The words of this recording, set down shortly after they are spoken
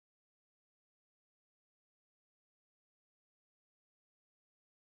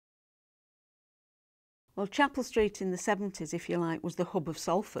Well, Chapel Street in the 70s, if you like, was the hub of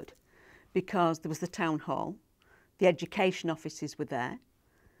Salford because there was the town hall, the education offices were there,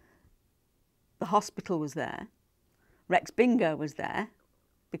 the hospital was there, Rex Bingo was there,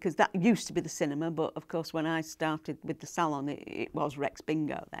 because that used to be the cinema, but of course when I started with the Salon, it was Rex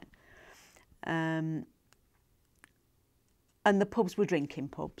Bingo then. And the pubs were drinking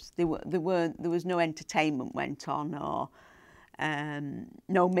pubs. There was no entertainment went on or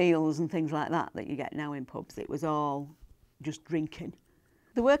no meals and things like that you get now in pubs. It was all just drinking.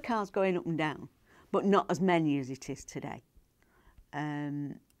 There were cars going up and down, but not as many as it is today.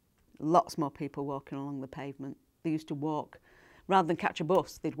 Lots more people walking along the pavement. They used to walk. Rather than catch a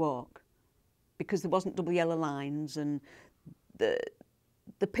bus, they'd walk because there wasn't double yellow lines and the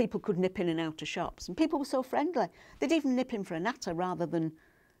people could nip in and out of shops. And people were so friendly. They'd even nip in for a natter rather than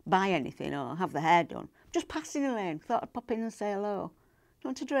buy anything or have their hair done. Just passing a lane, thought I'd pop in and say hello. Do you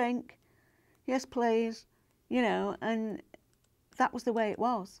want a drink? Yes, please. You know, and that was the way it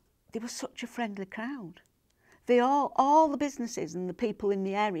was. They were such a friendly crowd. They all the businesses and the people in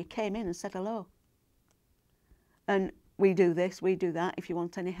the area came in and said hello. And we do this, we do that. If you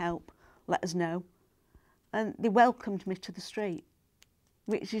want any help, let us know. And they welcomed me to the street,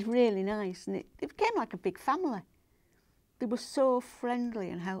 which is really nice. And it became like a big family. They were so friendly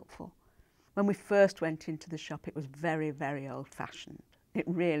and helpful. When we first went into the shop, it was very, very old-fashioned. It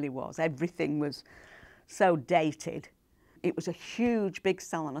really was. Everything was so dated. It was a huge, big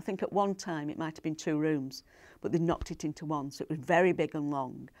salon. I think at one time it might have been 2 rooms, but they knocked it into 1, so it was very big and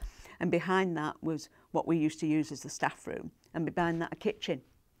long. And behind that was what we used to use as the staff room, and behind that a kitchen.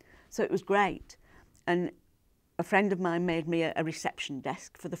 So it was great. And a friend of mine made me a reception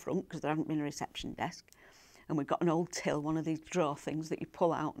desk for the front, because there hadn't been a reception desk. And we got an old till, one of these drawer things that you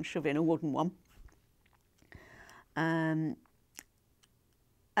pull out and shove in, a wooden one. And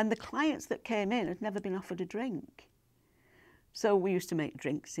the clients that came in had never been offered a drink. So we used to make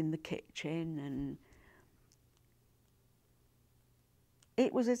drinks in the kitchen, and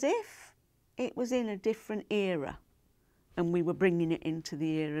it was as if it was in a different era and we were bringing it into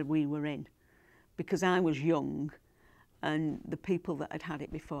the era we were in, because I was young and the people that had had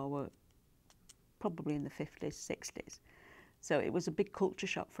it before were probably in the 50s, 60s. So it was a big culture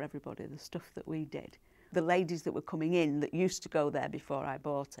shock for everybody, the stuff that we did. The ladies that were coming in that used to go there before I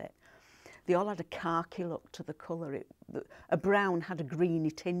bought it, they all had a khaki look to the colour. A brown had a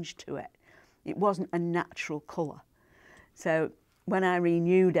greeny tinge to it. It wasn't a natural colour. So when I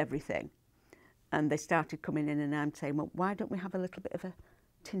renewed everything and they started coming in, and I'm saying, well, why don't we have a little bit of a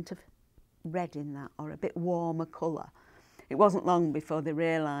tint of red in that, or a bit warmer colour? It wasn't long before they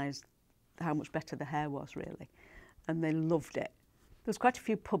realised how much better the hair was, really, and they loved it. There was quite a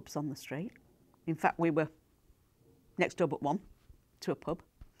few pubs on the street. In fact, we were next door but one to a pub.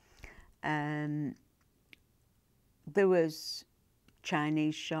 There was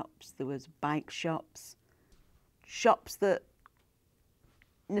Chinese shops, there was bike shops, shops that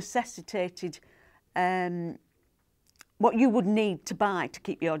necessitated what you would need to buy to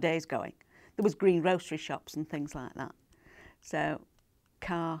keep your days going. There was greengrocery shops and things like that. So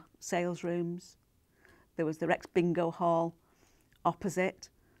car sales rooms. There was the Rex Bingo Hall opposite.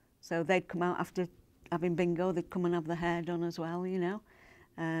 So they'd come out after having bingo, they'd come and have their hair done as well, you know.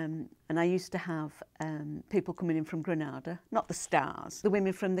 And I used to have people coming in from Granada, not the stars. The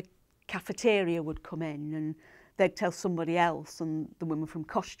women from the cafeteria would come in and they'd tell somebody else, and the women from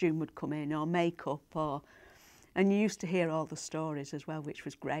costume would come in, or makeup, and you used to hear all the stories as well, which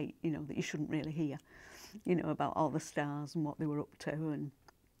was great, you know, that you shouldn't really hear, you know, about all the stars and what they were up to. And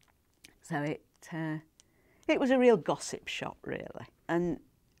so it was a real gossip shop, really. And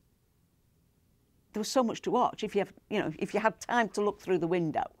there was so much to watch. If you had time to look through the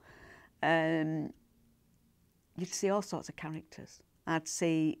window, you'd see all sorts of characters. I'd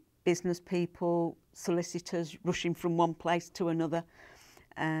see business people, solicitors rushing from one place to another.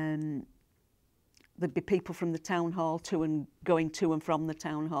 There'd be people from the town hall going to and from the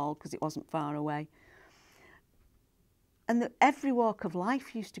town hall because it wasn't far away. And every walk of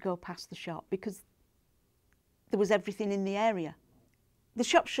life used to go past the shop because there was everything in the area. The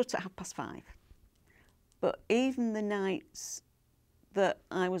shop shut at 5:30. But even the nights that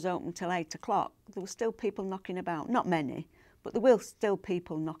I was open till 8 o'clock, there were still people knocking about. Not many, but there were still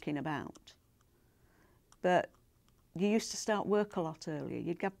people knocking about. But you used to start work a lot earlier.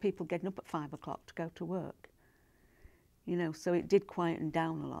 You'd have people getting up at 5 o'clock to go to work. You know, so it did quieten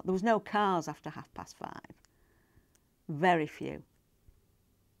down a lot. There was no cars after 5:30. Very few.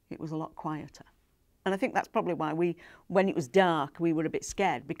 It was a lot quieter. And I think that's probably why when it was dark, we were a bit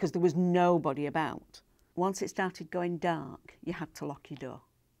scared, because there was nobody about. Once it started going dark, you had to lock your door.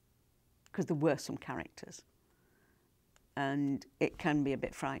 because there were some characters. And it can be a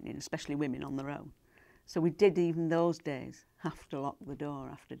bit frightening, especially women on their own. So we did, even those days, have to lock the door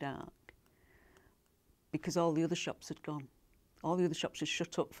after dark because all the other shops had gone. All the other shops had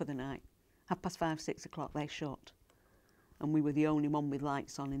shut up for the night. 5:30, 6 o'clock, they shut. And we were the only one with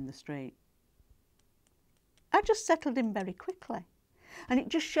lights on in the street. I just settled in very quickly. And it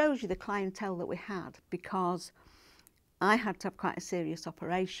just shows you the clientele that we had, because I had to have quite a serious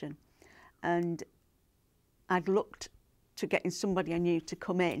operation. And I'd looked to getting somebody I knew to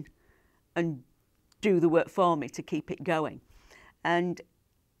come in and do the work for me to keep it going. And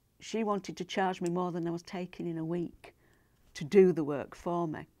she wanted to charge me more than I was taking in a week to do the work for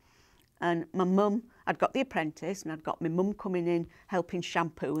me. And my mum, I'd got the apprentice and I'd got my mum coming in helping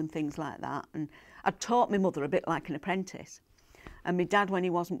shampoo and things like that. And I'd taught my mother a bit like an apprentice. And my dad, when he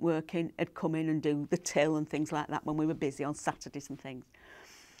wasn't working, had come in and do the till and things like that when we were busy on Saturdays and things.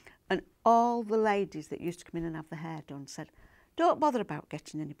 And all the ladies that used to come in and have their hair done said, "Don't bother about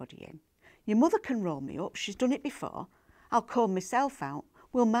getting anybody in. Your mother can roll me up, she's done it before. I'll comb myself out,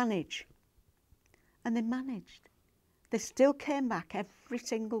 we'll manage." And they managed. They still came back every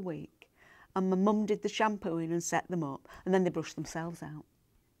single week, and my mum did the shampooing and set them up, and then they brushed themselves out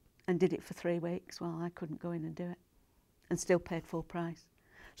and did it for 3 weeks while I couldn't go in and do it, and still paid full price.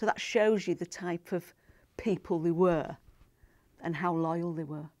 So that shows you the type of people they were and how loyal they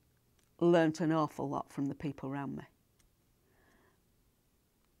were. Learnt an awful lot from the people around me.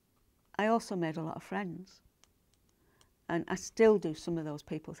 I also made a lot of friends, and I still do some of those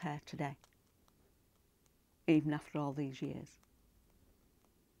people's hair today, even after all these years.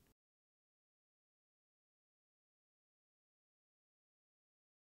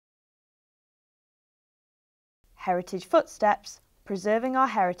 Heritage Footsteps, preserving our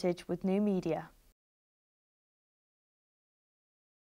heritage with new media.